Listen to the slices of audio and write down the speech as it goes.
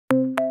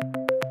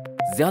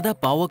ज्यादा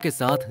पावर के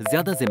साथ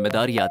ज्यादा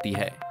जिम्मेदारी आती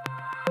है।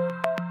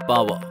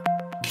 पावर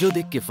जो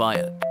दे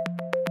किफायत,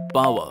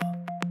 पावर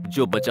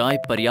जो बचाए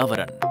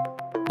पर्यावरण,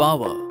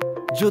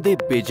 पावर जो दे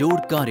बेजोड़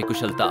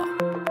कार्यकुशलता।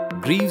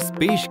 ग्रीव्स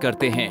पेश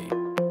करते हैं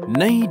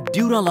नई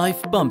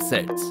ड्यूरालाइफ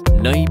पंपसेट्स।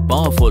 नई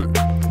पावरफुल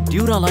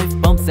ड्यूरालाइफ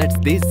पंपसेट्स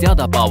दे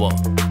ज्यादा पावर,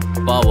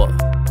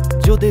 पावर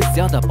जो दे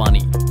ज्यादा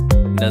पानी,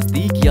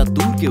 नजदीक या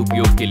दूर के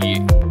उपयोग के लिए,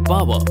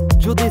 पावर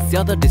जो दे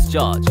ज्यादा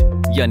डिस्चार्ज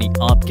यानी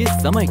आपके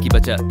समय की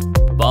बचत,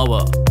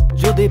 पावर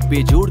जो दे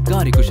बेजोड़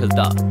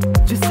कार्यकुशलता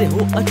जिससे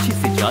हो अच्छी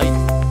सिंचाई,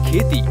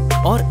 खेती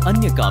और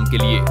अन्य काम के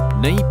लिए।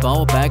 नई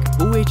power pack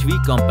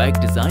OHV compact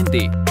design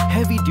दे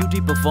हैवी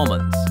ड्यूटी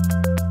परफॉर्मेंस,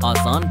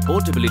 आसान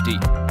पोर्टेबिलिटी,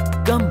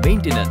 कम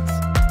मेंटेनेंस,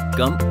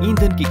 कम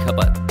ईंधन की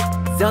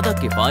खपत, ज्यादा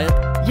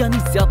किफायत यानी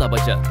ज्यादा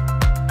बचत,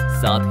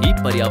 साथ ही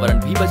पर्यावरण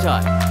भी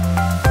बचाए।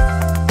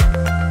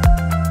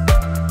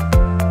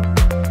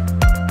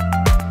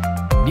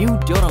 न्यू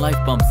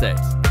DuraLife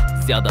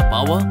पंपसेट्स, ज्यादा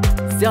पावर,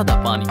 ज्यादा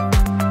पानी।